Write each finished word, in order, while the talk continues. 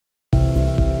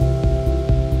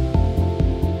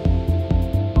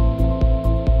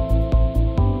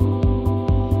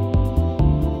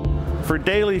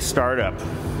daily startup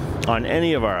on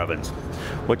any of our ovens,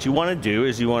 what you want to do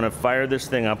is you want to fire this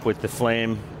thing up with the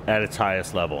flame at its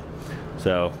highest level.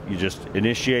 So you just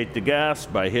initiate the gas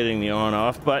by hitting the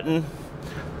on-off button.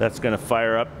 That's going to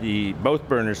fire up both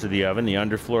burners of the oven, the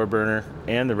underfloor burner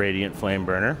and the radiant flame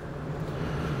burner.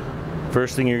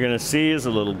 First thing you're going to see is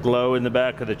a little glow in the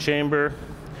back of the chamber,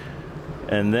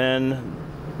 and then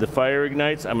the fire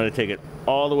ignites. I'm going to take it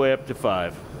all the way up to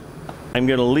 5. I'm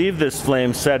going to leave this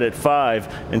flame set at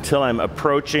 5 until I'm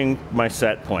approaching my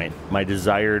set point, my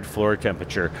desired floor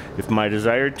temperature. If my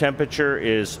desired temperature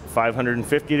is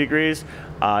 550 degrees,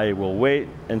 I will wait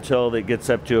until it gets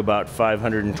up to about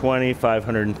 520,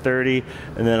 530,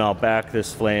 and then I'll back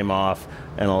this flame off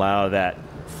and allow that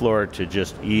floor to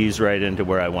just ease right into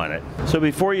where I want it. So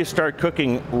before you start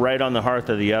cooking right on the hearth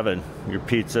of the oven, your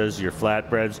pizzas, your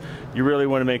flatbreads, you really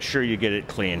want to make sure you get it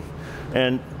clean.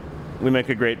 And we make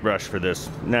a great brush for this.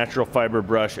 Natural fiber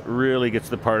brush. It really gets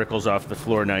the particles off the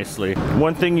floor nicely.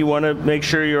 One thing you want to make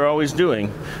sure you're always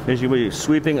doing is you'll be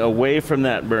sweeping away from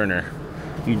that burner.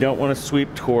 You don't want to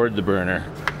sweep toward the burner.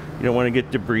 You don't want to get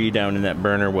debris down in that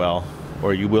burner well,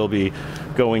 or you will be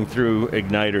going through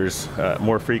igniters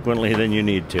more frequently than you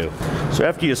need to. So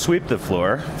after you sweep the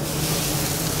floor,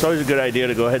 it's always a good idea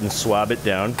to go ahead and swab it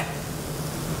down.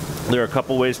 There are a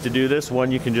couple ways to do this.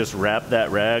 One, you can just wrap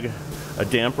that rag, a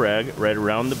damp rag, right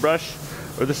around the brush,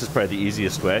 or this is probably the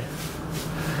easiest way.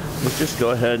 You just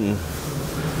go ahead and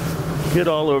get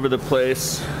all over the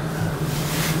place,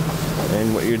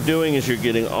 and what you're doing is you're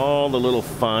getting all the little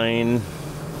fine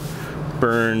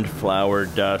burned flour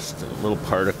dust, little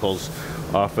particles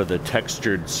off of the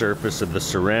textured surface of the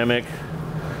ceramic.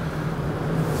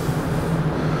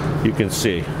 You can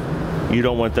see, you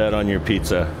don't want that on your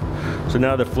pizza. So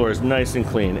now the floor is nice and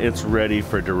clean. It's ready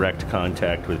for direct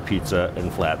contact with pizza and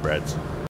flatbreads.